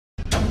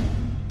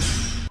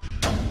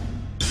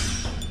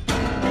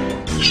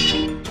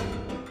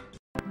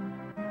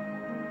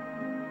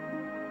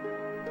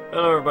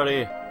Hello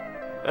everybody,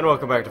 and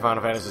welcome back to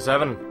Final Fantasy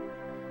VII.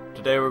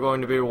 Today we're going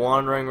to be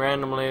wandering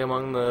randomly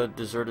among the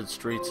deserted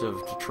streets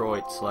of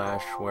Detroit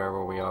 /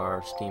 wherever we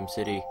are, Steam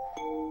City.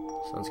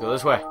 So let's go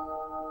this way.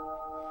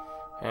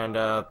 And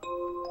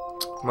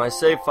my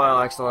save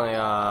file accidentally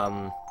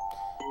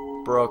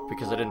broke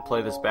because I didn't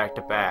play this back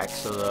to back,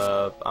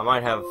 so I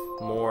might have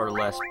more or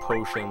less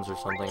potions or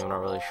something, I'm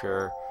not really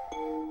sure.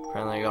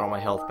 Apparently I got all my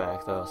health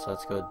back though, so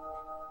that's good.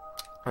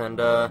 And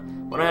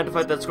when I had to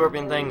fight that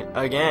scorpion thing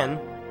again,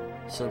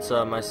 since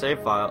my save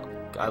file,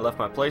 I left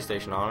my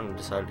PlayStation on and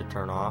decided to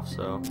turn off,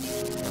 so,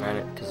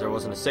 because there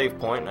wasn't a save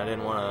point and I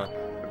didn't want to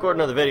record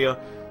another video,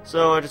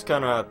 so I just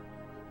kind of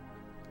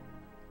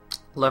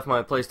left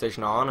my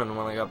PlayStation on, and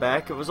when I got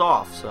back it was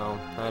off, so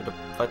I had to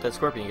fight that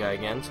scorpion guy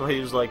again. So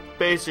he was like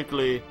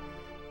basically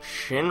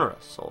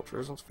Shinra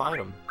soldiers. Let's fight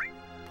him.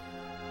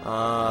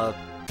 So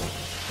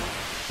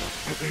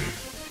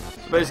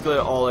basically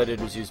all I did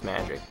was use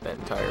magic that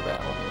entire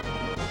battle.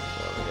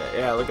 So,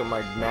 yeah, look at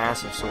my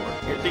massive sword.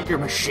 You think your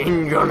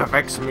machine gun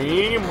affects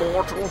me,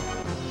 mortal?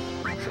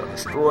 Shall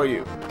destroy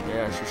you.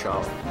 Yeah, she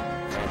shall.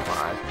 And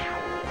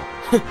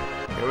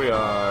 5. Here we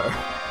are.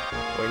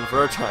 Waiting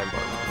for a time bomb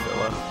to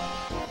fill up.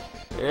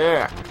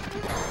 Yeah.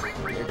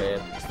 You're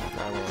dead.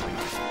 I win.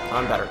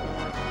 I'm better.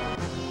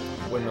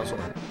 Windmill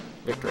sword.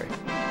 Victory.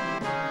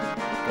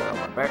 Get on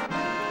my back.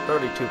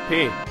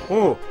 32p.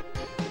 Ooh.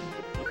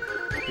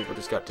 People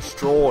just got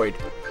destroyed.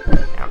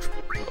 Ouch.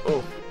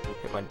 Oh.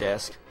 Hit my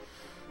desk.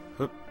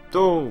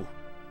 Oh.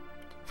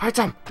 Fight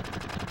them!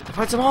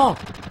 Fight them all! I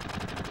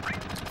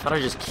thought I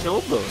just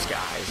killed those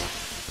guys.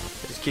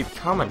 They just keep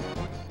coming.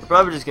 They're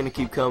probably just gonna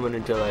keep coming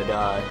until I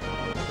die.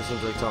 This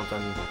seems like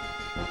something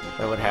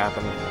that would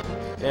happen.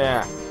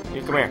 Yeah.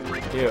 You come here.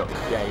 You.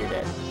 Yeah, you're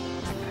dead.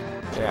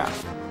 Yeah.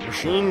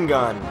 Machine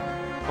gun.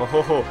 Oh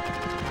ho ho. It's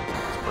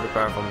a pretty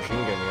powerful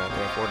machine gun you got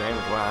there. 4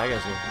 damage. Wow, I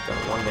guess you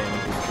got 1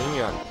 damage machine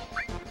gun.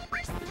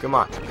 Come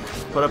on.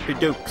 Put up your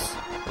dukes.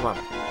 Come on.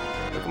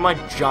 Look at my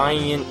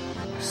giant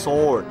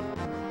sword.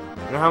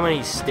 You know how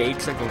many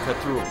steaks I can cut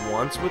through at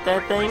once with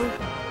that thing?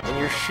 And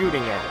you're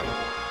shooting at me.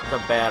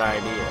 That's a bad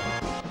idea.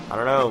 I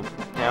don't know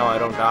how I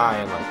don't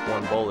die in like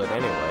 1 bullet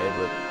anyway,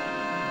 but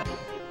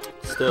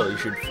still, you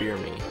should fear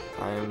me.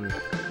 I'm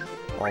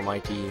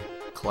Almighty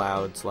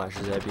Cloud /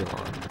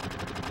 Zebulon.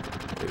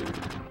 Dude.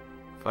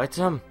 Fight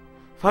them!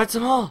 Fight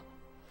them all!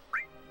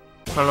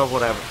 I don't know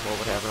what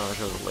would happen on the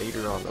show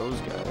later on those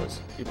guys.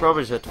 You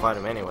probably just have to fight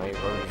them anyway. You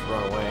probably just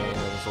run away and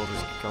then the soldiers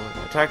keep coming.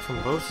 Attack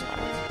from both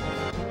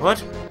sides. What?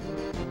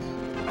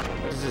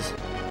 What is this?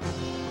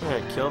 I'm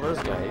gonna kill those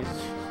guys.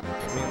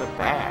 Hit me in the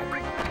back.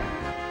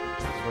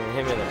 When you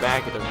hit me in the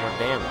back, it does more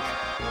damage.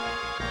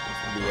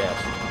 BS.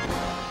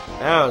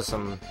 That was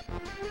some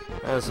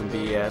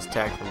BS.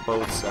 Attack from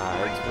both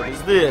sides. What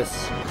is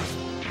this?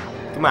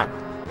 Come on.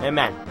 Hey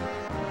man.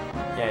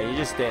 Yeah, you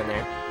just stand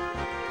there.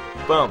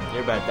 Boom,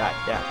 you're about to die.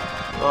 Yeah.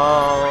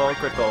 Oh,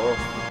 critical.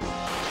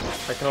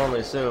 I can only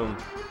assume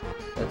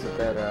that's what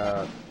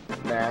that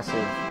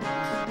massive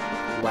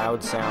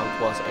loud sound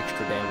plus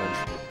extra damage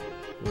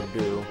would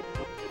do.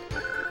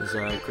 Is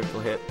a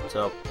critical hit.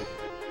 So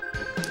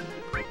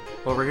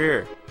over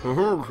here.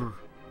 I'm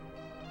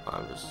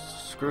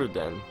just screwed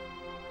then.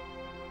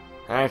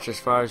 That's as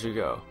far as you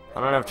go. I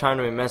don't have time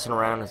to be messing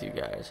around with you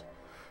guys.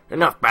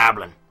 Enough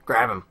babbling.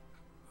 Grab him.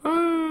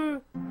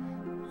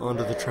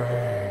 Onto the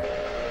train.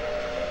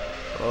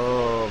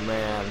 Oh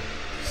man.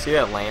 See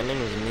that landing?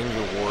 It was a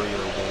Ninja Warrior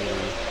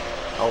wing.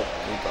 Oh,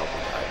 he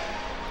probably died.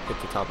 Hit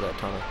the top of that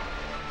tunnel.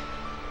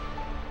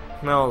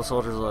 Now the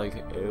soldier's like,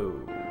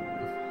 ew.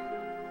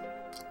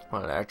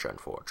 Well, that's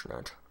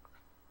unfortunate.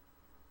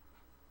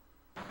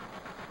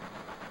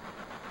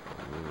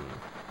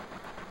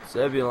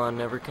 Zebulon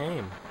never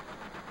came.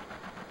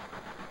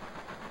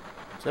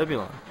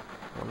 Zebulon.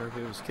 Wonder if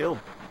he was killed.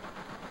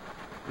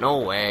 No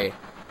way.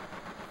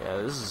 Yeah,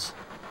 this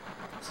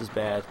is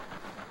bad.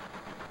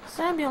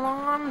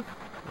 Zebulon!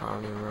 I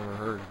don't even remember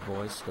her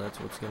voice, so that's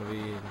what's gonna be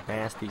a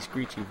nasty,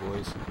 screechy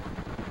voice.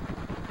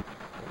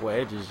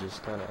 Wedge is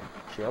just kinda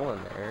chilling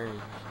there.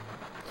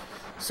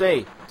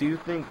 Say, do you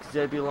think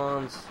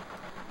Zebulon's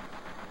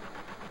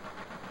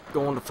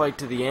going to fight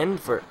to the end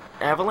for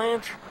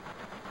Avalanche?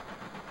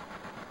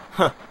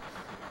 Huh.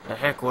 The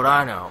heck would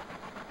I know?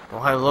 Do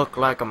I look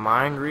like a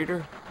mind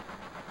reader?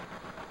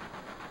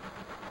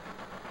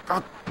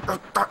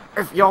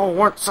 If y'all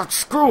weren't such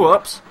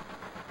screw-ups!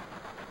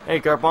 Hey,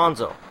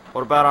 Garbanzo,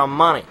 what about our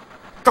money?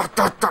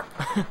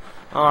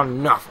 Oh,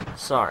 nothing.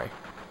 Sorry.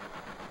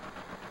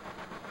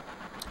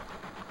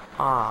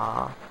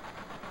 I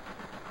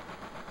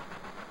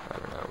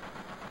don't know.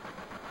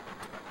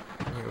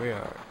 Here we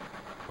are.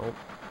 Oh.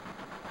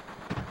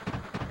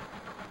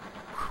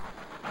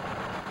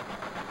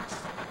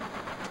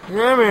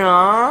 Hear me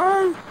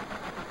on?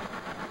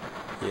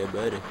 Yeah,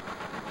 buddy.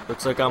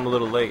 Looks like I'm a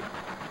little late.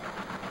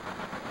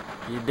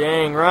 You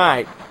dang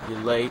right, you're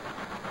late.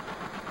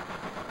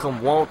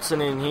 Come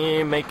waltzing in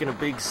here, making a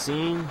big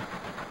scene.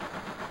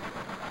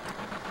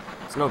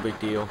 It's no big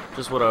deal.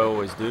 Just what I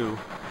always do.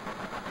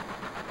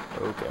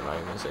 Okay, I'm not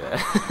even gonna say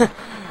that.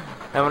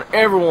 Having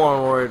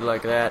everyone worried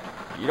like that,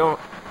 you don't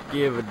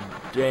give a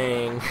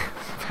dang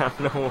about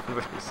no one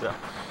but yourself.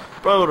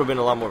 Probably would have been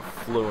a lot more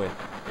fluent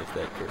if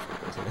that curse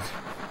word wasn't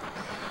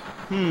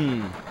in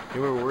there.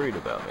 You were worried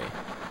about me.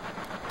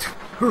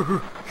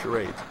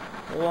 Charades.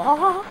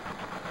 What?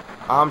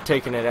 I'm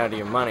taking it out of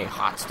your money,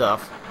 hot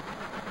stuff.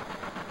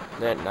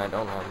 That and I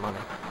don't have money.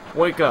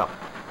 Wake up.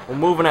 We're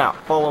moving out.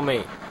 Follow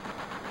me.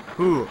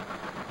 Who?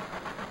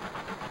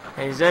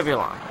 Hey,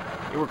 Zebulon.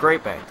 You were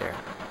great back there.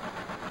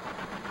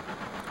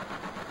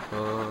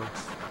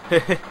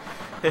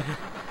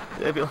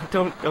 Zebulon,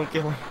 don't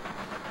kill me.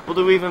 We'll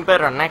do even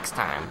better next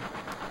time.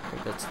 I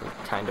think that's the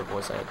kind of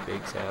voice I had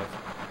Biggs have.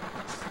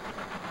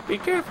 Be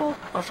careful.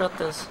 I'll shut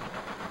this.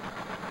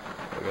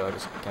 There we go.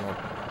 Just kind of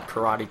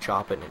karate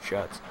chop it and it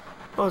shuts.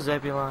 Oh,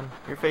 Zebulon,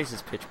 your face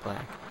is pitch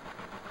black.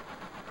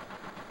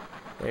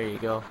 There you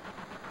go.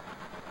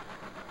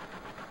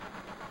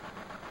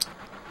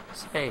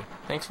 Say,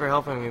 thanks for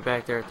helping me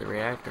back there at the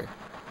reactor.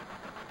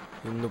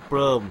 No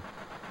problem.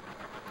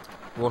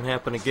 Won't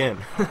happen again.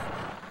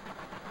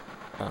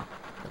 Oh,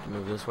 have to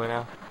move this way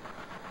now?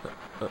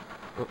 Oh,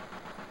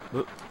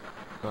 okay.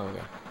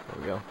 There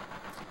we go.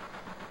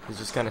 He's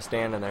just kind of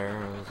standing there,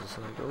 and I was just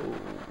like, oh.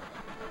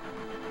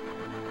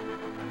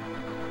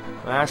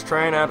 Last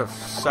train out of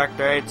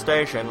Sector 8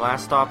 station.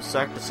 Last stop,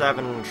 Sector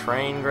 7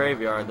 train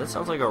graveyard. That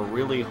sounds like a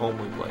really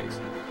homely place.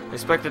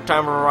 Expected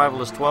time of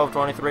arrival is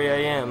 12:23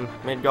 a.m.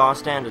 Midgar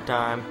Standard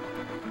Time.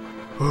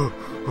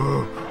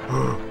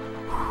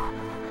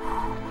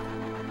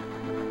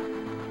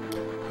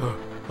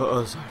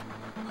 Sorry.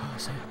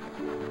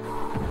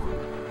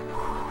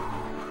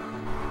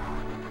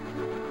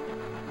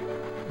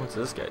 What's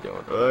this guy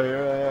doing? Oh,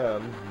 here I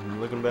am.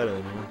 I'm looking better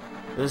than you.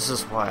 This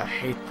is why I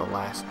hate the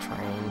last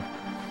train.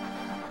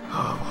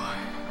 Oh boy.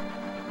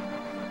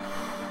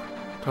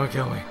 Don't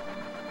kill me.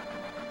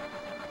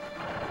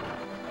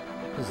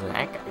 What is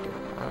that guy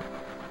doing?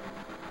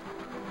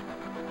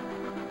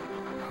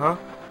 Huh?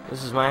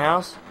 This is my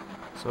house?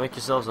 So make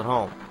yourselves at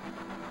home.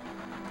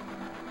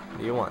 What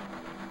do you want?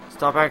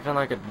 Stop acting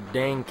like a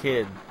dang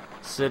kid.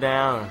 Sit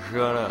down and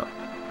shut up.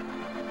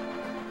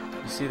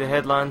 You see the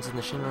headlines in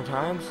the Shinra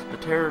Times? The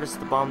terrorists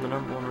that bombed the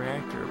 #1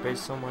 reactor are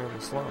based somewhere in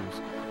the slums.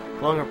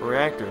 Blowing up a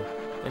reactor,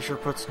 they sure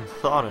put some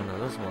thought into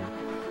this one.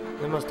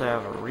 They must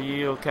have a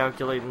real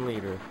calculating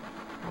leader.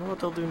 I wonder what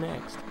they'll do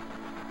next.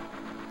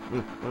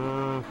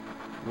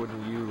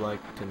 Wouldn't you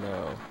like to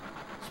know?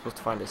 I'm supposed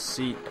to find a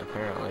seat,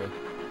 apparently.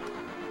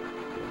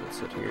 Let's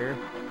sit here.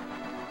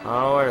 I don't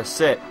know where to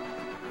sit.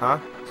 Huh?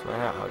 It's my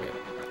house. Okay.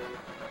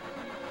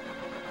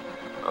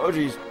 Oh,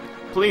 jeez.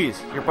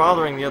 Please, you're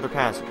bothering the other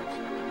passengers.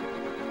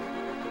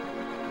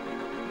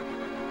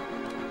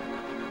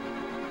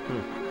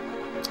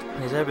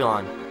 Hey,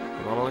 Zebulon,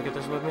 you want to look at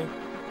this with me?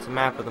 It's a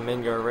map of the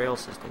Midgar rail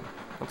system.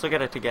 Let's look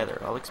at it together.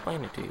 I'll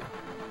explain it to you.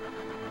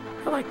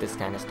 I like this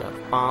kind of stuff.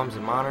 Bombs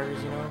and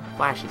monitors, you know?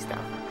 Flashy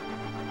stuff.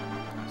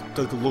 Let's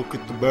take a look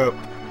at the map.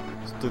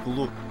 Let's take a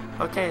look.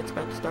 Okay, it's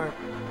about to start.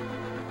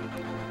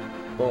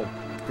 Boom.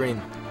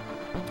 Green.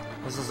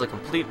 This is a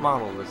complete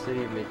model of the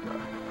city of Midgar.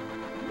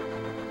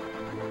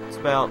 It's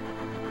about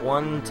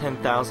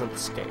 1/10,000th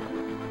scale.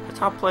 The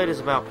top plate is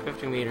about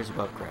 50 meters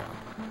above ground.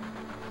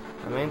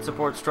 The main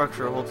support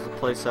structure holds the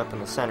place up in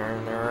the center,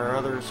 and there are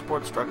other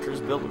support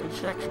structures built in each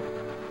section.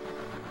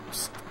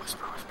 Psst,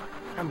 whisper, whisper.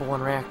 The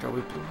 #1 reactor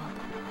we blew up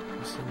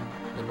was in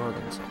the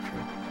northern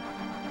section.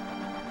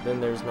 Then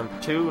there's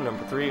 #2,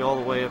 #3, all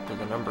the way up to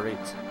the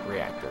 #8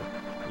 reactor.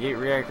 The 8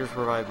 reactors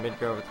provide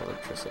Midgar with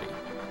electricity.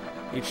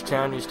 Each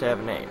town used to have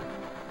a name,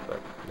 but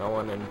no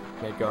one in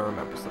Midgar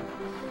remembers them.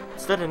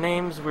 Instead of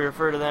names, we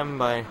refer to them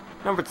by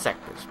numbered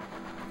sectors.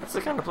 That's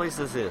the kind of place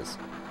this is.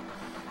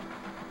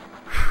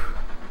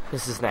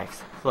 This is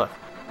next. Look.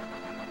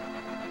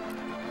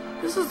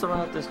 This is the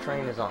route this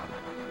train is on.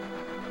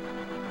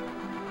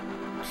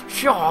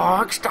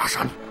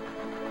 Station.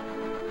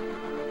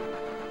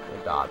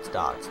 Dots,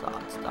 dots,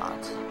 dots,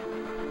 dots.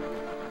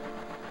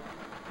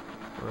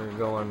 We're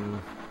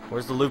going.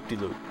 Where's the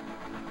loop-de-loop?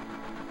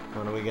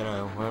 When are we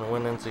gonna?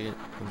 When is it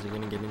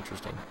gonna get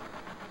interesting?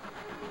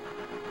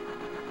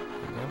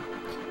 Okay.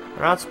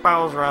 The route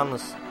spirals around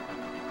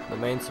the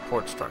main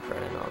support structure. I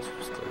didn't know it was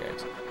just clear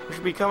eggs. We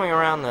should be coming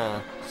around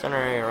the center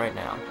area right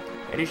now.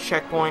 At each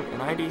checkpoint,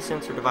 an ID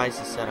sensor device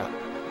is set up.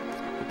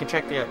 We can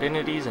check the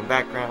identities and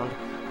background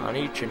on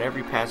each and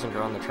every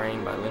passenger on the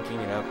train by linking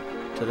it up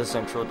to the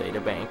central data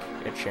bank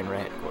at Shinra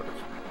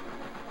headquarters.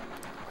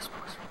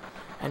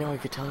 I know I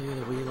could tell you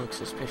that we look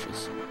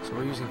suspicious, so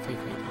we're using fake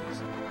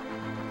IDs.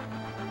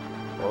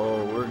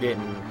 Oh, we're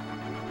getting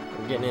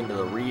into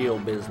the real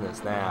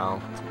business now.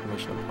 It's like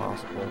Mission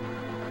Impossible.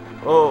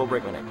 Oh,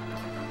 break my neck.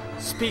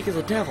 Speak of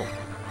the devil.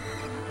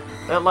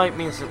 That light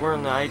means that we're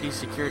in the ID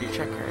security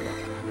check area.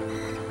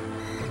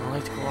 When the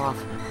lights go off,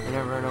 you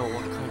never know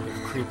what kind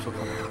of creeps will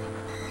come out.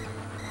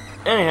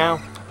 Anyhow,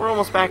 we're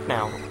almost back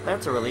now.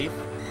 That's a relief.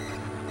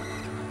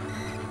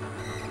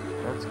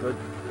 That's good.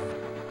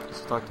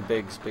 Just talk to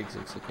Biggs. Biggs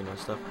looks like he knows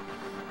stuff.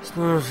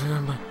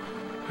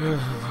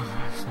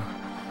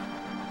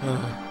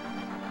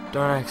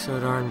 Don't act so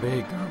darn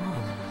big,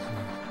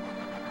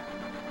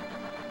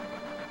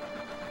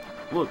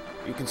 Look,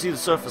 you can see the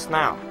surface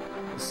now.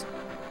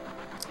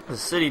 The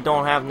city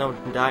don't have no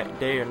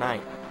day or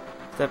night.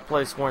 If that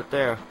place weren't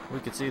there, we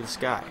could see the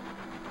sky.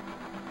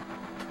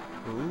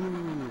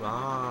 Ooh,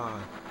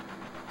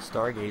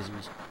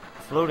 stargazers.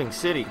 Floating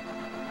city.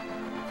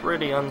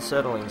 Pretty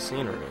unsettling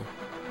scenery.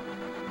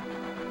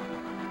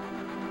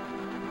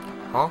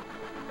 Huh?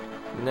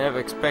 Never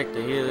expect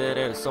to hear that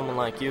out of someone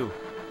like you.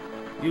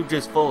 You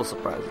just full of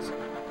surprises.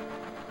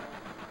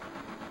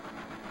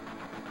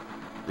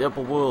 The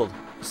upper world,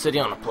 a city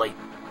on a plate.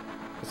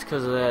 It's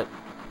because of that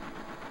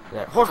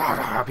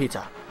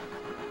pizza.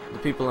 The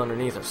people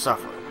underneath are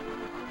suffering.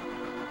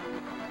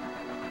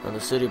 And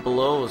the city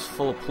below is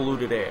full of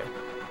polluted air.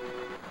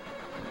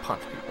 And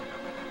punch people.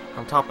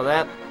 On top of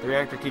that, the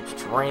reactor keeps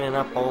draining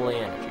up all the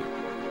energy.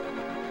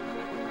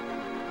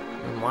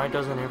 And why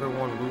doesn't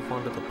everyone move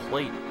onto the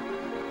plate?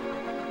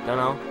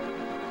 Dunno.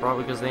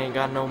 Probably because they ain't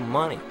got no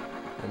money.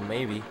 And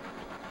maybe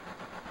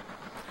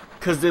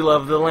because they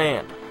love the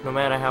land, no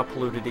matter how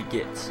polluted it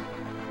gets.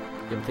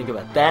 You ever think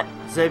about that,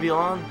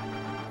 Zebulon?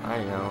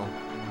 I know.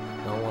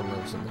 No one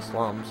lives in the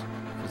slums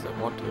because they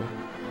want to.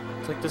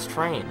 It's like this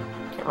train.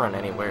 It can't run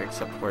anywhere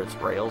except where its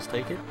rails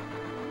take it.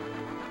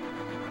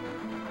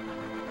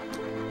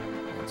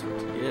 That's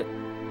what you get.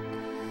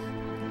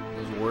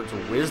 Those words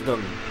of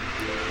wisdom.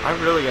 I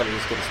really gotta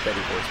just get a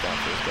steady voice down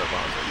for this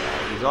Garbanzo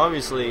guy. He's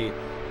obviously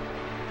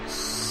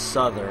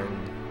southern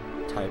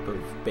type of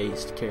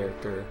based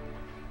character.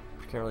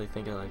 I can't really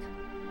think of like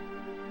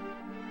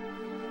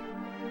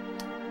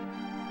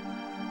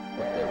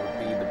what that would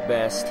be the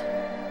best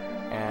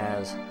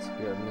as. So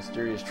we have a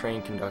mysterious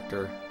train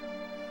conductor.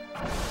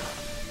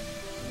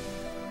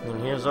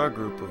 And here's our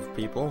group of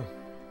people.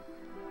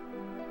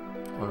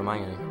 What am I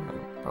gonna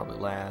get? Probably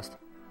last.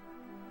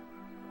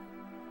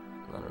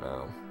 I don't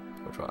know.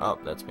 Which one? Oh,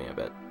 that's me, I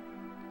bet.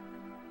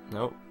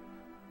 Nope.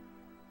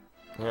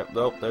 Yep,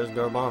 nope, there's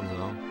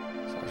Garbanzo.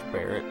 /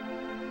 Barrett.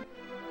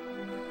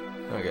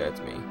 Okay,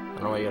 that's me. I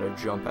know I gotta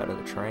jump out of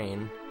the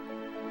train.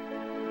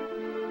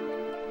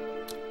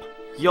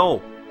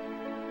 Yo!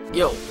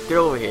 Yo, get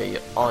over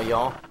here, all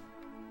y'all.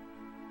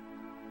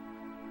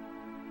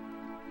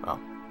 Oh,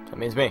 that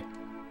means me.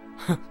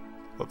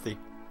 Whoopsie.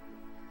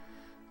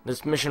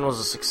 This mission was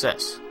a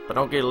success, but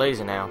don't get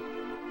lazy now.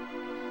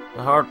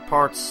 The hard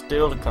part's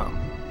still to come.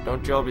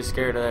 Don't y'all be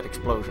scared of that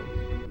explosion.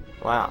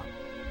 Wow.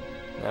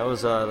 That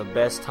was the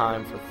best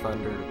time for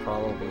thunder to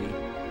probably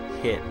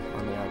hit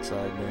on the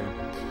outside there.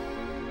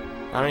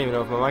 I don't even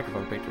know if my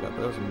microphone picked it up,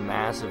 but that was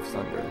massive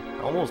thunder. I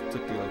almost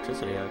took the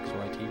electricity out because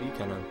my TV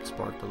kind of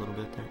sparked a little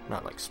bit there.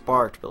 Not like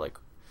sparked, but like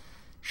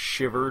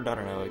shivered. I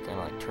don't know, it kind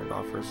of like turned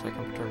off for a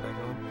second, but turned back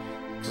on.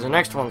 Because the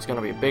next one's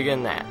going to be bigger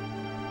than that.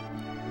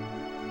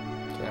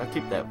 Okay, I'll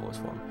keep that voice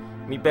for him.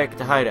 Meet back at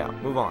the hideout.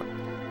 Move on.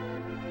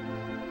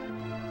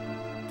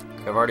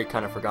 Okay, I've already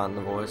kind of forgotten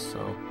the voice,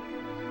 so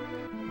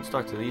let's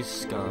talk to these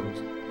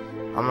scums.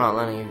 I'm not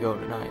letting you go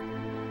tonight.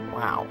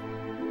 Wow.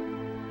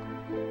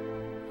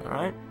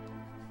 Alright.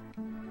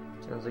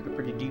 Sounds like a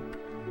pretty deep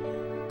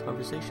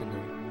conversation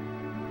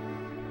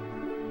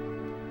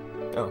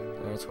there. Oh,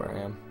 that's where I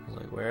am. I was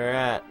like, where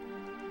at?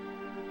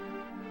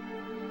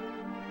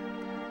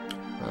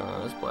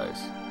 Oh, this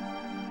place.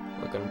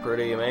 Looking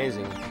pretty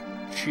amazing.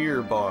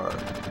 Cheer bar. Or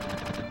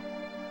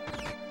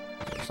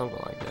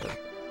something like that.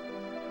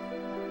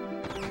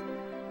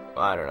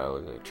 I don't know,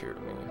 it looks like cheer to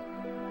me.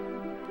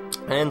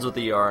 It ends with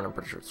ER and I'm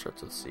pretty sure it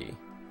starts with C.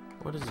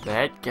 What is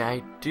that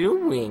guy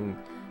doing?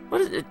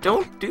 What is it?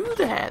 Don't do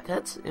that.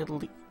 That's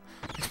illegal.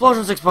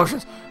 Explosions,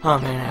 explosions. Oh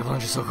man,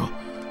 avalanche is so cool.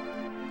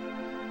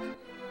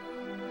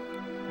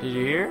 Did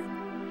you hear?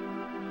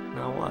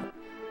 No, what?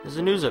 There's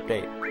a news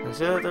update. They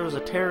said that there was a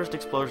terrorist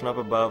explosion up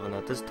above and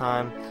that this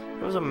time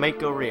it was a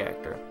Mako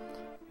reactor.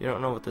 You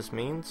don't know what this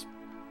means?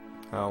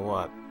 Oh,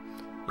 what?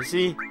 You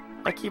see,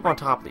 I keep on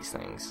top of these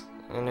things.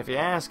 And if you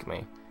ask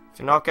me, if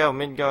you knock out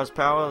Midgard's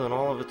power, then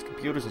all of its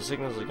computers and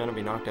signals are going to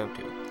be knocked out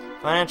too.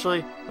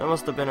 Financially, that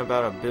must have been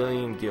about 1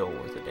 billion gil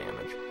worth of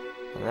damage.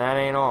 And that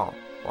ain't all.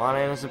 A lot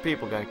of innocent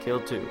people got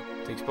killed too.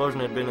 If the explosion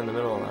had been in the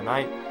middle of the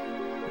night,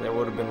 there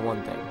would have been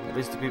one thing. At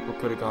least the people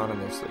could have gone in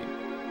their sleep.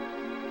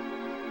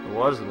 It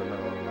was in the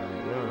middle of the night.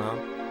 I don't know.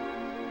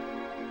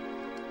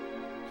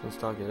 So let's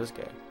talk to this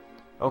guy.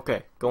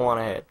 Okay, go on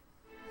ahead.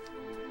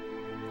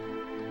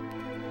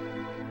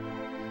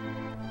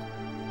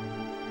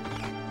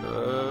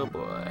 Oh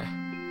boy.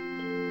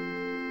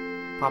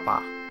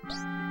 Papa.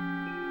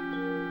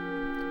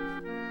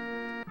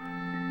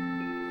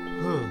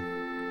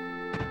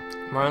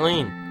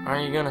 Marlene,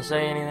 aren't you gonna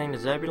say anything to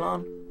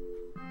Zebulon?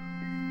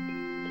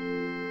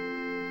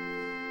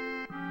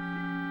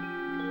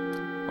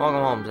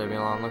 Welcome home,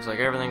 Zebulon. Looks like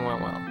everything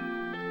went well.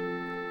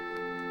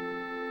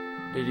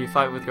 Did you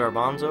fight with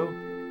Garbanzo?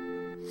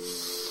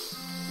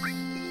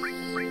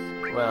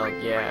 Well,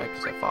 yeah,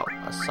 because I fought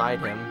beside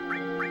him.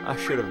 I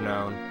should have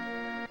known.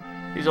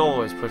 He's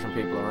always pushing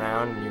people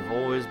around, and you've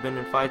always been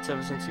in fights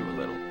ever since you were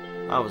little.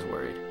 I was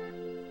worried.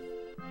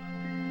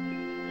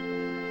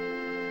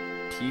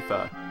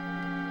 Tifa.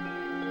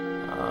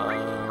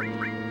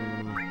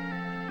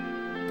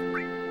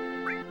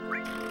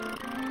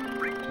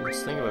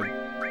 Let's think of a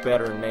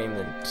better name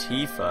than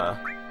Tifa.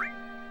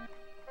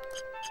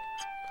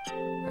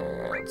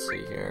 Let's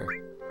see here.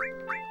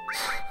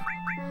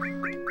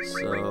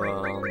 So,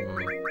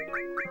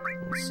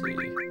 let's see.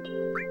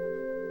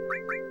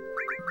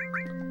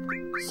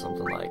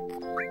 Something like,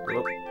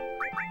 whoop.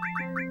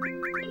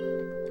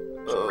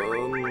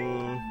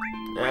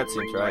 That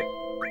seems right.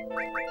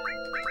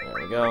 There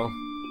we go.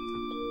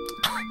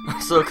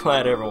 I'm so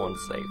glad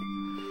everyone's safe.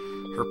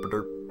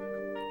 Herpaderp.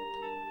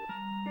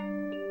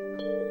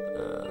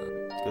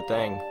 Good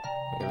thing.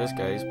 Look at this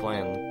guy, he's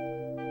playing.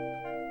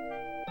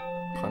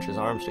 Punch his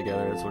arms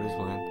together, that's what he's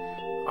playing.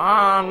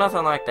 Ah,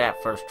 nothing like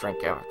that first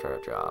drink after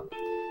a job.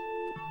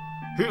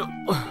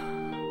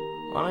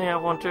 Why don't you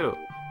have one too?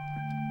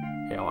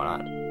 Yeah, why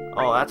not?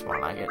 Oh, that's more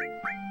like it.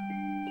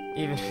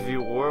 Even if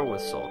you were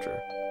with Soldier,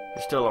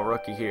 you're still a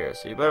rookie here,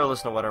 so you better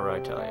listen to whatever I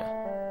tell you.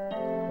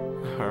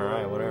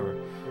 Alright, whatever.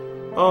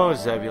 Oh,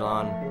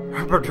 Zebulon.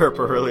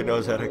 Herpaderpa really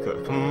knows how to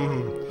cook.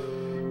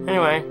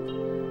 Anyway,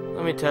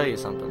 let me tell you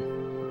something.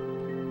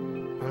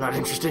 I'm not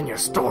interested in your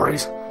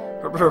stories.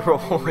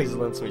 Herpaderpa always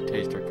lets me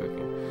taste her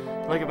cooking.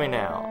 Look at me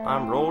now.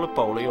 I'm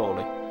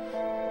roly-poly-oly.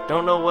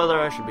 Don't know whether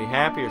I should be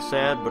happy or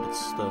sad, but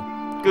it's the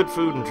good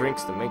food and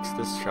drinks that makes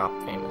this shop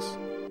famous.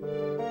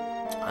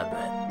 I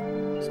bet.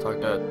 Let's talk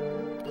to this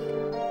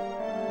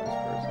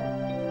person.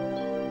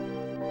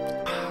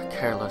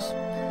 Careless.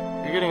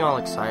 You're getting all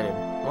excited.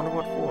 Wonder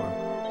what for.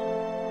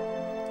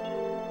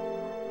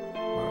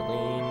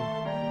 Marlene.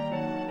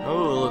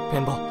 Oh, look,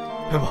 pinball.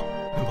 Pinball.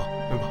 Pinball.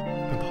 Pinball.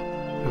 Pinball.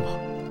 Pinball.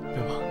 Pinball.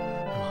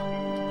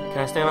 Pinball. Can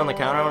I stand on the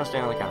counter? I want to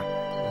stand on the counter.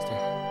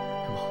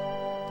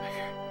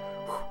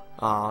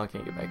 Oh, I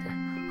can't get back there.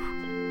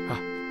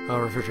 Oh,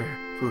 refrigerator.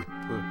 Food.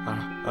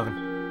 Oven.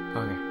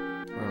 Okay.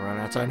 We're gonna run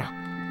outside now.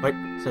 Wait,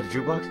 is that a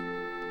jukebox?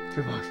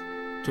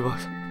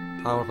 Jukebox.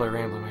 I wanna play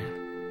Ramblin' Man.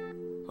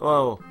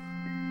 Whoa.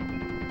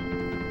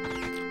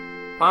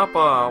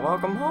 Papa,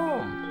 welcome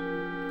home.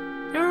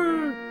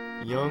 Yeah,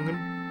 youngin'.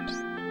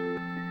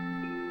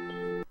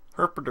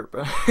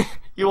 Herpaderpa.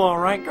 You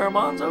alright,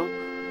 Garbanzo?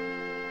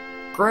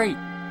 Great.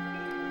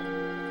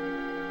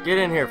 Get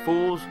in here,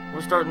 fools.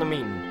 We're starting the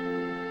meeting.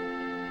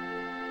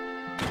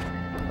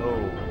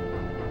 Oh.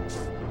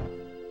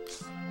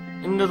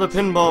 Into the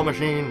pinball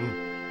machine.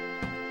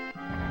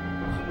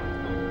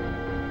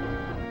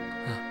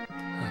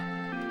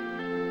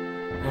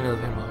 Into the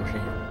pinball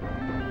machine.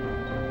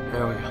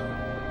 There we go.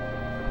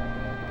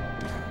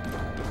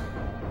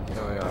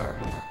 Here we are.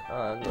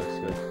 Oh, that looks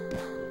good.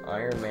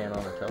 Iron Man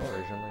on the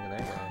television. Look at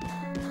that guy.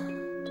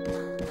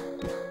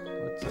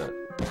 What's that?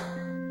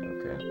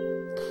 Okay.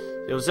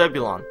 Yo,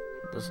 Zebulon.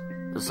 There's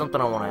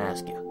something I want to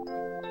ask you.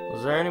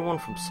 Was there anyone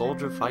from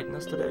Soldier fighting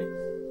us today?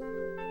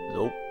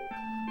 Nope.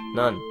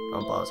 None,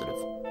 I'm positive.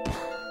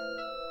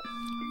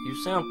 You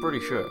sound pretty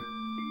sure.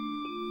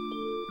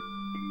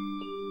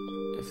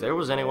 If there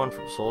was anyone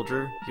from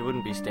Soldier, you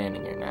wouldn't be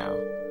standing here now.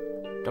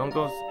 Don't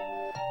go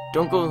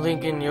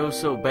thinking you're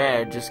so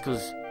bad just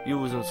 'cause you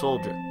was in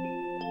Soldier.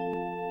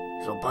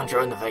 So punch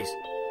her in the face.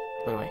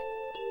 Look at me.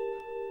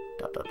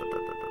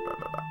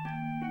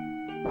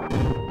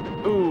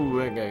 Ooh,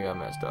 that guy got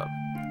messed up.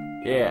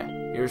 Yeah,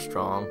 you're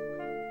strong.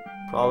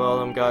 Probably all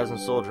them guys in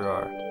Soldier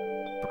are.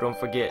 But don't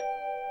forget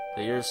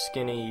that your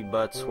skinny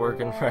butt's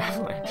working for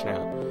Avalanche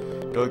now.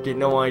 Don't get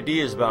no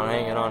ideas about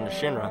hanging on to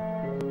Shinra.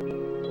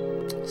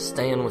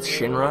 Staying with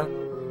Shinra?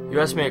 You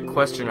asked me a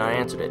question and I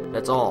answered it.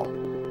 That's all.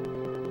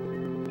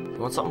 You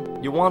want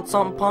something? You want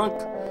something, punk?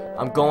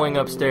 I'm going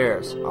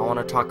upstairs. I want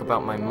to talk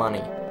about my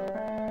money.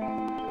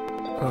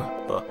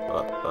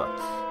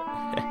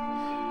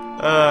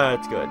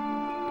 It's good.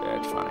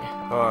 It's funny.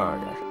 Oh,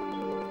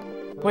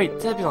 gosh.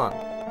 Wait, Zebulon.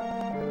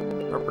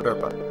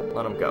 Herpaderpa,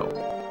 let him go.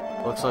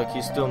 Looks like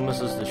he still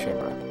misses the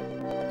Shinra.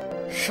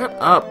 Shut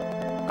up!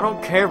 I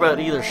don't care about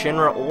either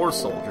Shinra or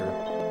Soldier.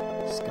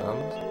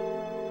 Scums.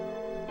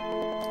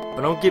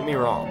 But don't get me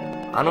wrong.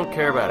 I don't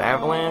care about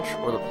Avalanche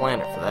or the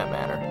planet for that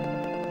matter.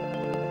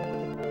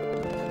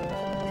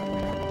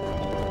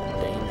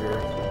 Danger.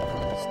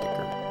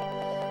 Sticker.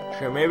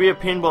 Sure, maybe a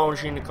pinball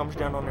machine that comes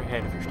down on your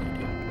head if you're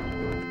standing.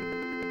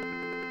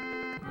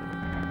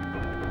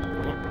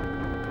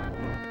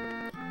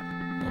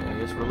 I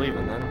guess we're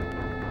leaving then.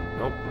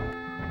 Nope.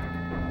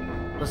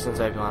 Listen,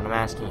 Zebulon, I'm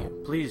asking you.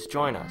 Please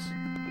join us.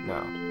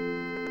 No.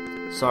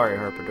 Sorry,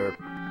 Herpaderp.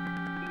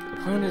 The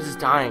planet is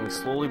dying.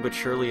 Slowly but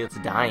surely it's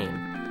dying.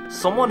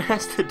 Someone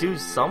has to do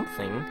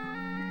something.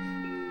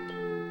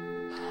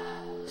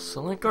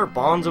 So let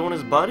Garbanzo and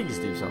his buddies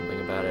do something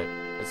about it.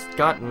 It's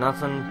got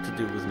nothing to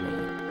do with me.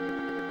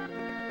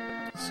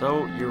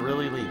 So, you're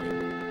really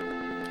leaving.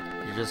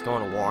 You're just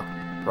going to walk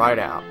right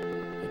out,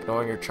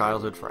 ignoring your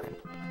childhood friend.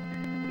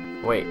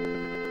 Wait.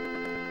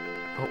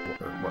 Oh,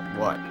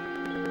 what?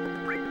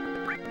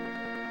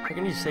 How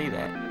can you say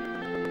that?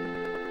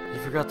 You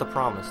forgot the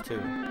promise,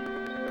 too.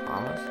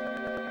 Promise?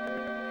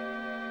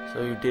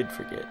 So you did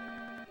forget.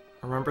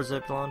 Remember,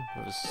 Zebulon?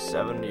 It was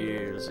 7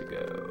 years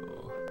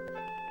ago.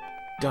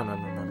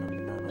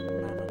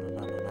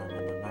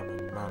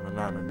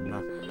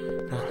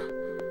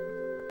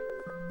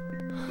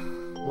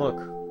 Look,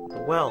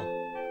 the well.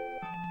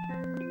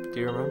 Do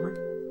you remember?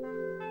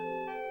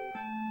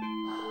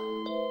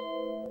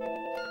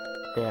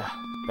 Yeah,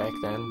 back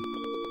then.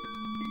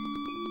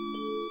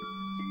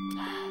 I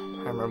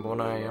remember when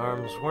my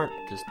arms weren't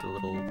just a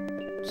little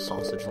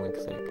sausage link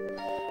thick.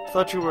 I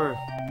thought you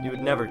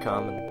would never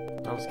come,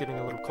 and I was getting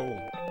a little cold.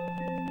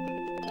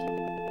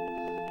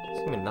 It's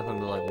gonna be nothing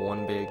but like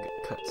one big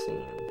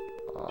cutscene.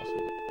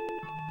 Awesome.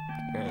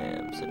 Here I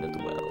am, sitting at the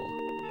well.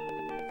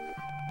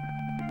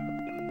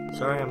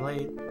 Sorry I'm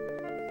late.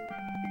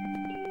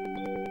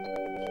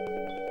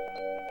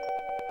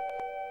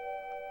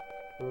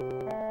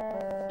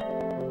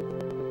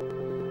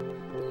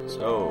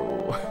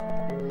 So,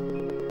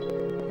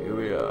 here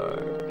we are.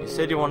 You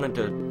said you wanted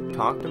to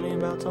talk to me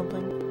about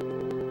something?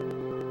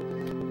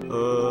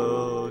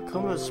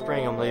 Come this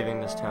spring I'm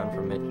leaving this town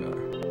for Midgar.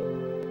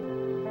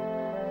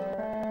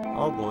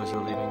 All boys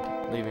are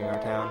leaving our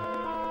town.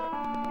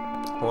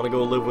 I want to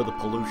go live where the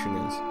pollution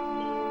is.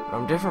 But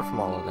I'm different from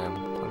all of them.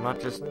 I'm not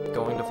just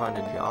going to find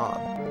a job.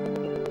 I'm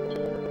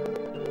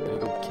gonna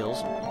go kill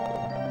some people.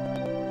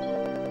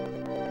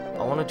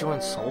 I want to join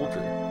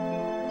Soldier.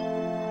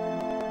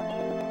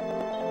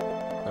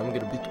 I'm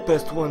gonna be the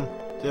best one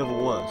there ever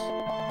was.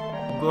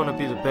 I'm gonna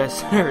be the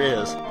best there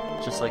is.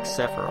 Just like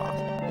Sephiroth.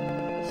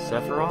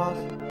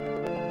 Sephiroth?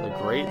 The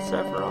great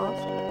Sephiroth?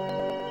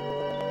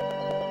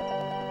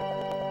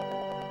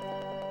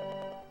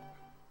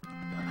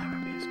 You'll never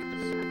be as good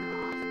as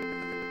Sephiroth.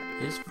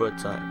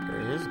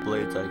 His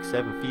blade's like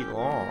 7 feet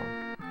long.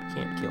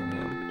 Can't kill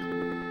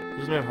him.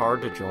 Isn't it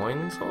hard to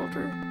join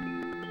Soldier?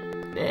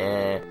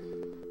 Nah.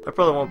 I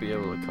probably won't be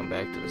able to come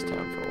back to this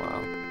town for a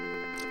while.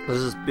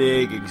 There's this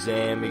big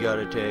exam you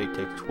gotta take.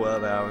 Takes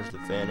 12 hours to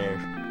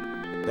finish.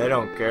 They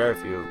don't care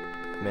if you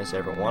miss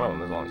every one of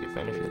them as long as you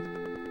finish it.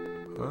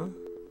 Huh?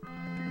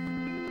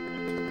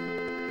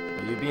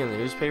 Will you be in the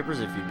newspapers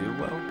if you do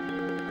well?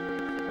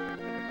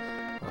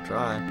 I'll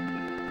try.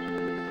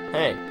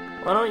 Hey,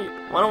 why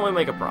don't we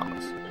make a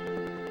promise?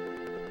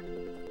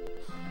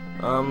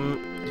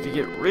 If you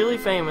get really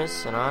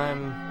famous and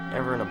I'm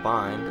ever in a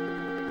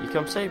bind, you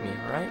come save me,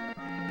 alright?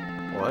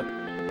 What?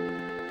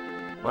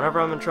 Whenever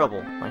I'm in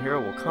trouble, my hero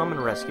will come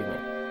and rescue me.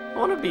 I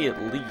want to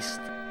at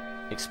least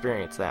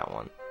experience that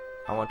one.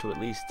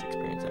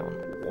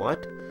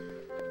 What?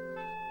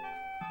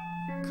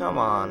 Come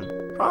on,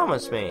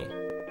 promise me.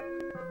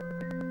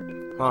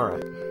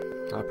 Alright,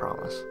 I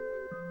promise.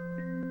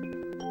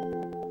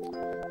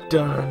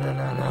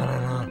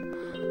 Dun-dun-dun-dun-dun-dun.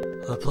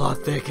 The plot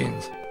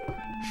thickens.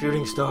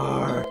 Shooting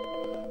star.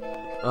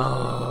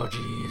 Oh,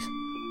 jeez.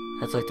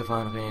 That's like the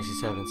Final Fantasy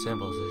VII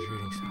symbols of the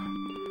shooting star.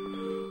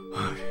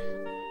 Oh,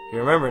 you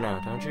remember now,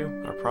 don't you?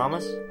 Our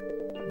promise?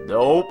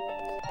 Nope.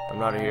 I'm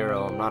not a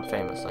hero. I'm not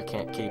famous. I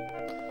can't keep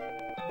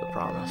the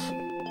promise.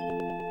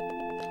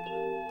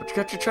 But you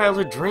got your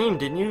childhood dream,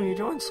 didn't you? You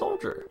joined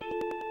Soldier.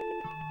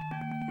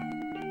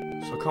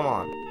 So come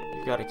on.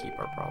 You gotta keep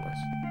our promise.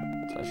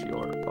 That's your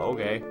order.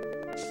 Okay.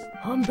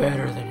 I'm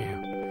better than you.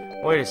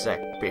 Wait a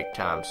sec, big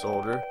time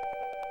soldier.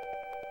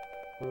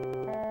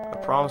 A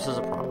promise is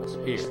a promise.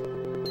 Here.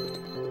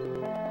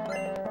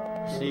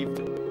 Received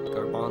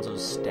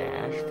Garbanzo's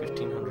stash,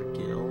 1500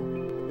 gil.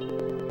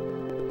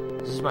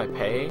 This is my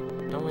pay?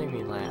 Don't make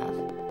me laugh.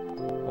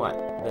 What?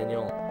 Then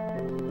you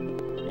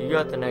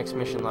got the next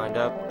mission lined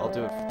up. I'll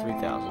do it for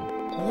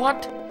 3,000.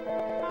 What?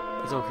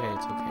 It's okay,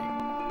 it's okay.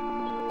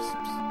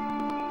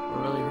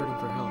 We're really hurting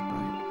for help, right?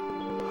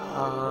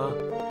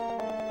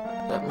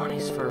 That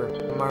money's for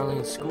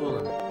Marlene's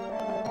schooling.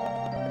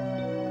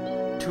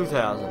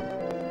 2,000.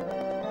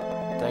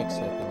 Thanks,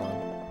 Zebulon.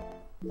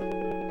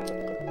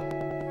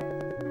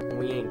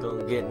 We ain't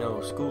gonna get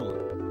no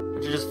schooling.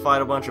 But you just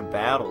fight a bunch of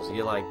battles. You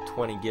get like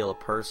 20 gil a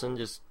person.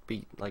 Just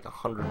beat like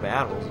 100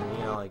 battles, and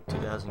you got like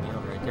 2,000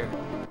 gil right there.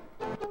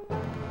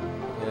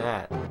 Look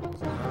at that.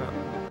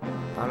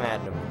 I'm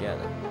adding them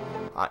together.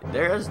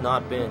 There has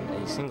not been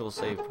a single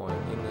save point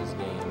in this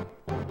game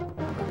for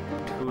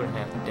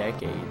 2.5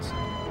 decades.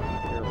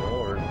 Dear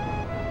Lord.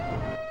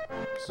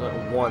 So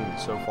one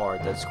so far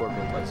at that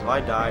scorpion place. If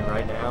I died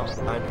right now,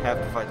 I'd have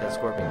to fight that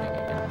scorpion thing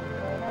again.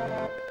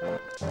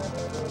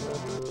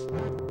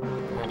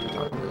 I have to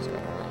talk to this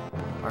guy.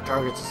 Our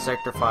target's a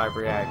Sector 5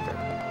 reactor.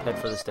 Head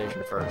for the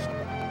station first.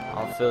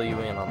 I'll fill you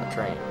in on the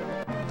train.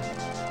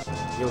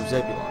 Yo,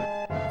 Zebulon.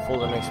 For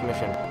the next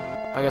mission,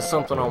 I got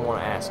something I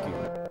want to ask you.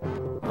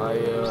 I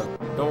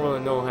don't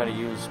really know how to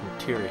use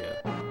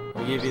materia.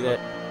 I'll give you that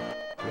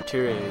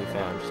materia you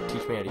found. Just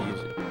teach me how to use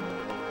it.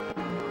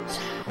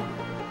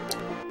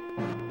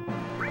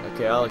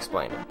 Okay, I'll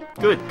explain it.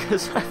 Good,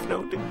 because I have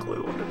no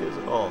clue what it is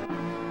at all.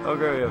 I'll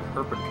go have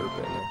herp and terp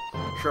in there.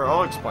 Sure,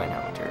 I'll explain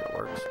how materia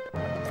works.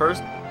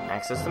 First,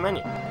 access the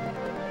menu.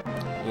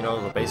 You know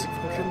the basic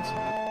functions?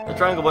 The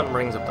triangle button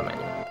brings up the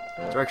menu.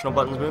 Directional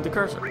buttons move the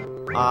cursor.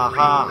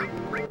 Aha!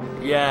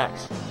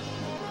 Yes!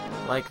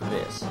 Like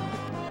this.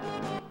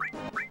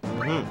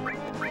 Really?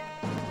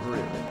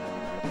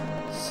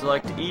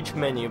 Select each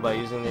menu by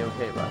using the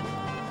OK button.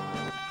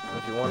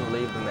 If you want to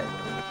leave the menu,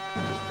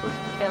 just push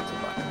the cancel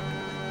button.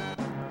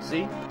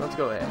 See? Let's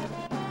go ahead.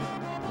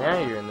 Now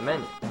you're in the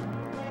menu.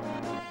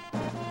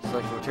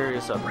 Select the materia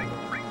submenu.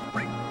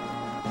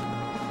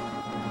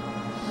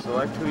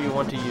 Select who you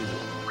want to use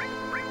it.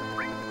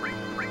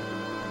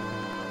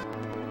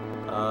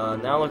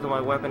 Now look at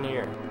my weapon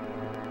here.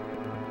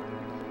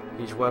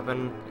 Each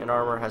weapon and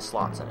armor has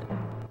slots in it.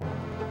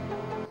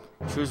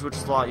 Choose which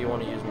slot you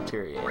want to use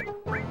materia in.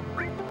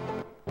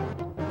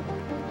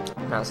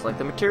 Now select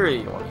the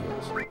materia you want to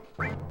use.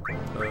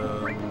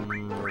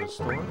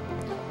 Restore.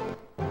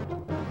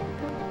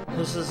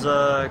 This is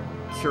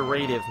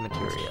curative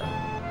materia.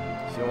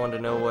 If you want to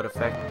know what its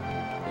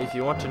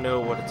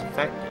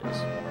effect is,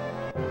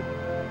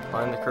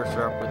 line the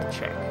cursor up with a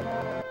check.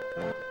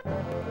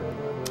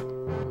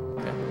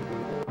 Okay.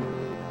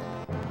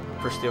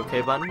 Push the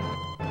OK button.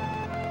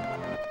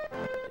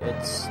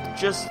 It's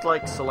just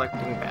like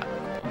selecting battle.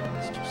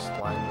 It's just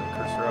line the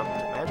cursor up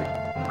to magic.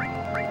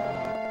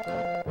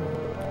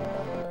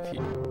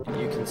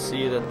 You can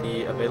see that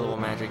the available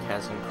magic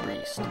has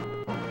increased.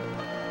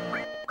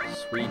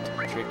 Sweet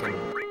chicken,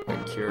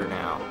 a cure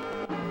now.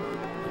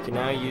 You can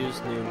now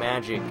use new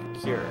magic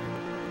cure.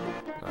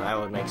 That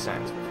would make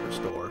sense with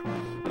restore.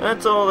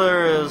 That's all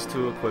there is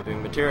to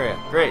equipping materia.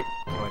 Great.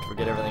 Can't wait to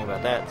forget everything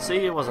about that.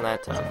 See, it wasn't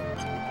that tough.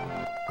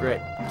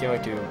 Great. Can't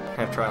wait to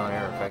have trial and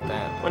error affect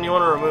that. When you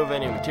want to remove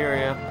any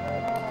materia,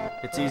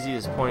 it's easy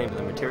as pointing to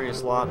the materia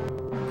slot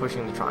and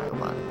pushing the triangle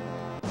button.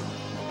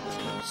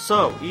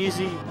 So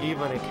easy,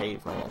 even a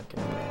caveman can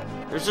do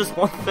it. There's just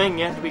one thing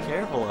you have to be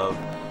careful of,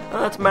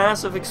 and that's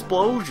massive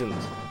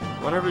explosions.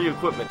 Whenever you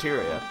equip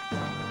materia,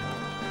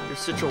 your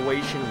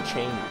situation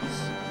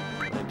changes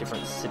in a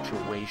different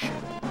situation.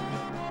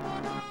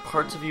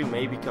 Parts of you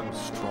may become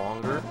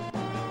stronger,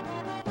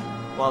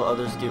 while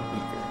others get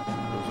weaker.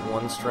 Lose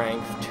 1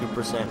 strength,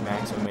 2%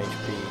 maximum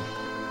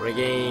HP,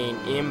 regain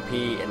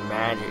MP and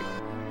magic.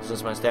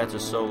 Since my stats are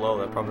so low,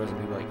 that probably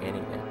doesn't do like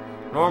anything.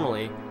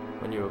 Normally,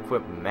 when you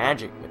equip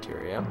magic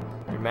materia,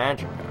 your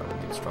magic power will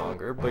get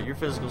stronger, but your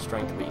physical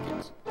strength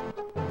weakens.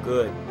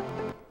 Good.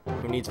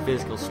 Who needs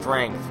physical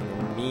strength?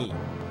 Me.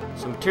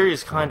 So materia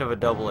is kind of a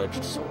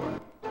double-edged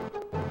sword.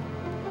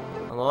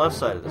 On the left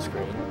side of the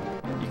screen,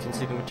 you can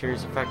see the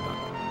materia's effect on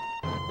you.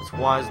 It's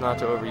wise not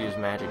to overuse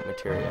magic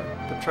materia,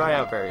 but try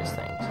out various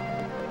things.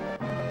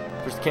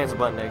 Push the cancel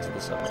button to exit the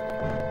submenu.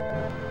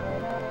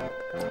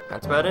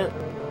 That's about it.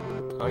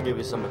 I'll give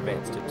you some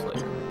advanced tips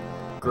later.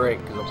 Great,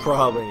 because I'll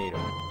probably need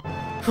them.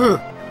 Phew!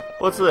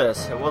 What's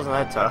this? It wasn't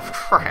that tough.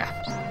 Crap.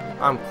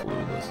 I'm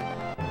clueless.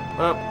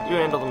 Well, you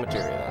handle the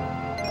materia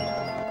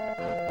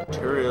then.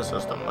 Materia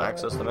system.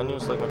 Access the menu,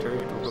 select materia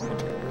to equip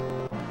materia.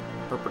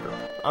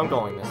 I'm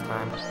going this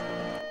time.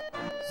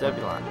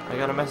 Zebulon, I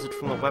got a message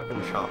from the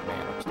weapon shop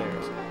man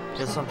upstairs. He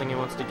has something he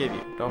wants to give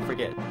you. Don't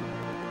forget.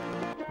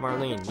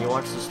 Marlene, you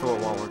watch the store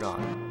while we're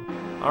gone.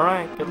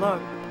 Alright, good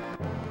luck.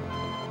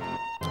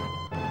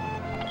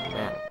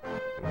 Man,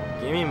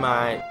 give me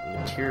my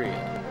materia.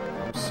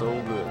 I'm so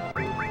good.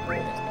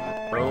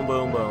 Boom,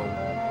 boom, boom.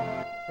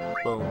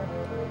 Boom.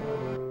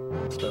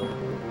 Boom.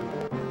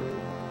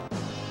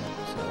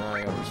 So now I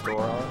got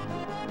restore on.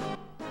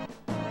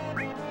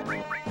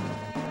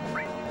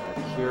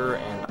 Cure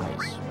and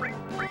ice.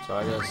 So I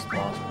just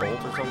lost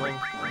bolt or something.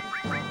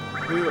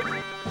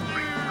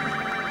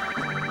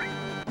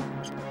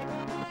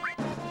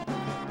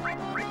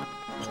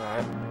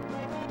 Alright.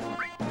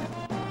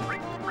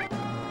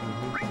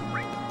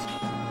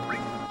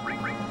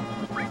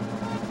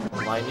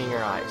 Lightning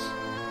or ice?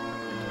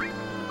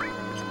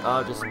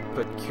 I'll just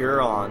put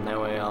cure on, that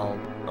way I'll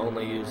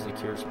only use the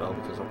cure spell,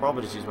 because I'll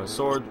probably just use my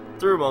sword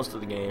through most of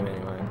the game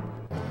anyway.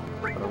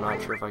 But I'm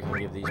not sure if I can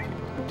give these people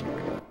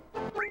materia.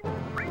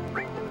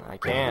 I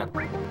can.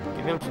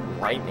 Give him some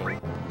lightning.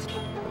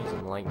 Give me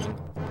some lightning.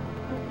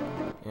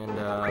 And,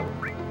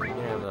 you can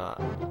have the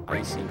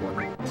icy one.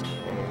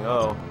 There you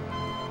go.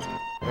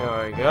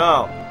 There we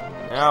go.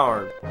 Now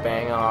we're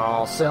banging on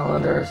all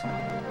cylinders. How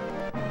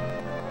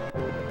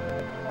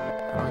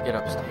do I get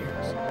upstairs?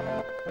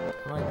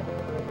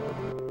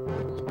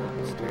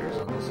 There's stairs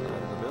on this side of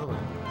the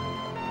building.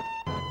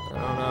 I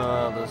don't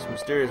know. This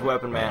mysterious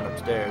weapon man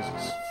upstairs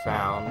is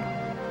found.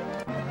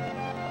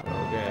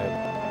 Okay.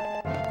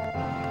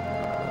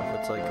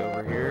 It's like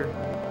over here.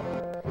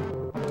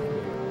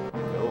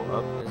 Go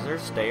up. Is there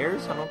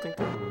stairs? I don't think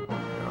there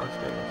are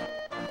stairs.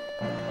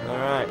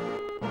 Alright.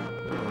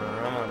 Moving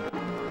around.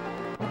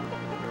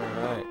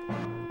 Alright.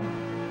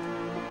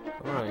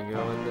 I'm gonna go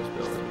in this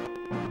building.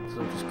 So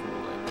just cool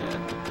like that.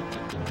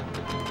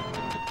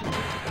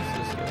 What's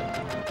this guy?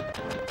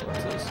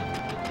 What's this?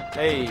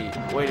 Hey,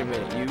 wait a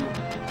minute, you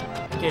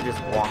can't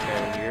just walk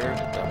out of here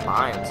without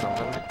buying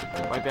something.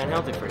 It might be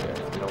unhealthy for you,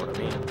 if you know what I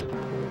mean.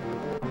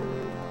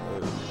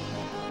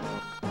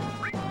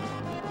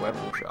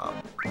 Weapon shop.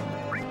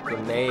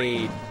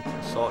 Grenade.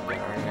 Assault gun.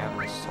 I already have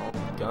an assault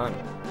gun.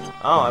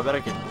 Oh, I bet I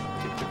could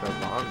pick up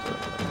bombs or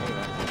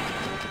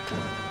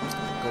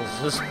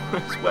because this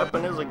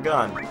weapon is a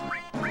gun.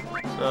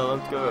 So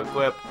let's go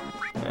equip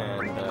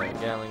and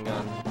Gatling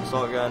gun,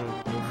 assault gun,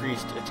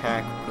 increased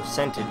attack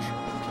percentage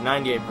to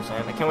 98%.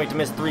 I can't wait to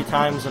miss 3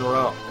 times in a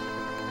row.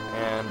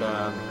 And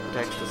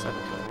attacks to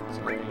 17. So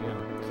there you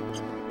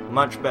go.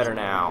 Much better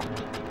now.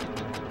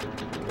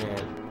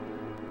 Yeah.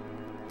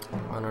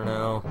 I don't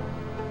know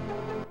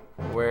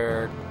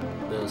where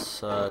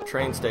this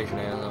train station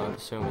is. I would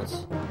assume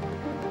it's.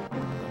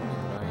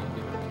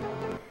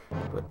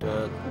 But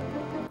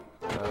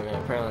okay,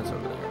 apparently it's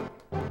over there.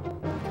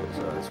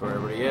 So that's where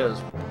everybody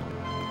is.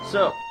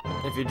 So,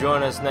 if you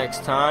join us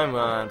next time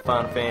on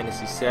Final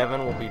Fantasy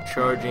VII, we'll be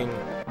charging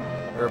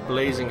or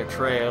blazing a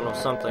trail or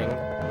something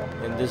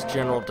in this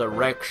general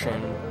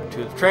direction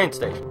to the train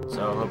station.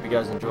 So I hope you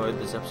guys enjoyed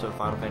this episode of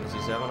Final Fantasy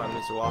VII. I'm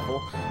Mr.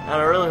 Waffle, and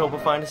I really hope I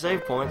find a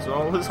save point so I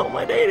don't lose all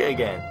my data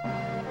again.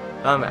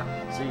 I'm out.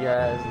 See you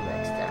guys later.